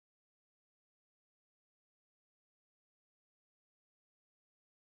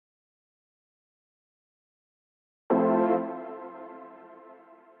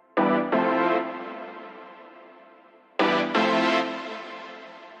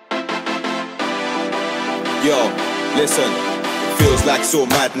Yo, listen. Feels like it's all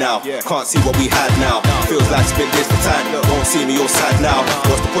mad now. Can't see what we had now. Feels like it's been this for time. Won't see me all sad now.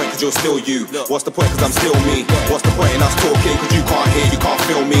 What's the point cause you're still you? What's the point cause I'm still me? What's the point in us talking cause you can't hear, you can't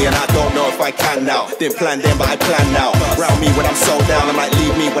feel me? And I don't know if I can now. Didn't plan then but I plan now. Round me when I'm so down, I might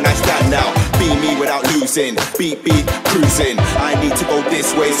leave me when I stand now. Be me without losing. Beat, cruising. I need to go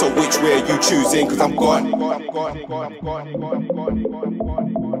this way, so which way are you choosing? Cause I'm gone.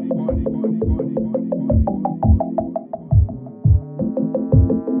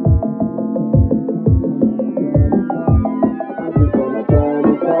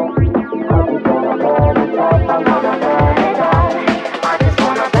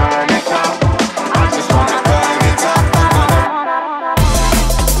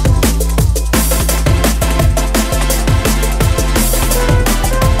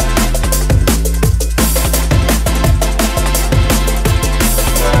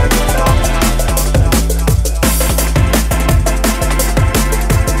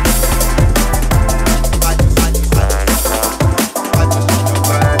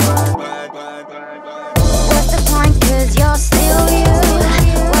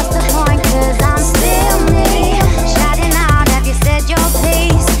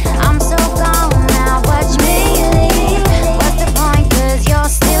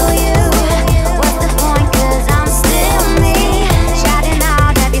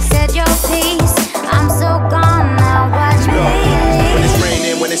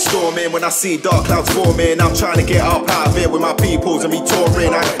 When I see dark clouds forming, I'm trying to get up out of it with my peoples and me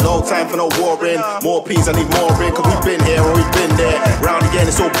touring. I got no time for no warring. More peas, I need more in, cause we've been here or we've been there. Round again,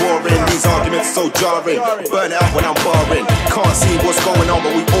 it's all boring. These arguments are so jarring. Burn it up when I'm barring. Can't see what's going on,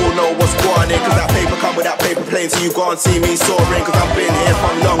 but we all know what's going on. Cause that paper come with that paper plane, so you can't see me soaring. Cause I've been here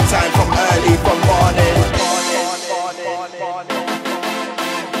from long time, from early, from morning.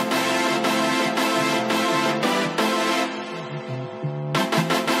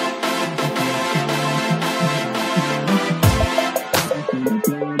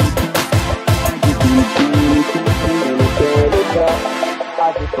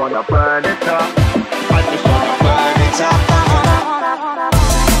 I just wanna burn it up.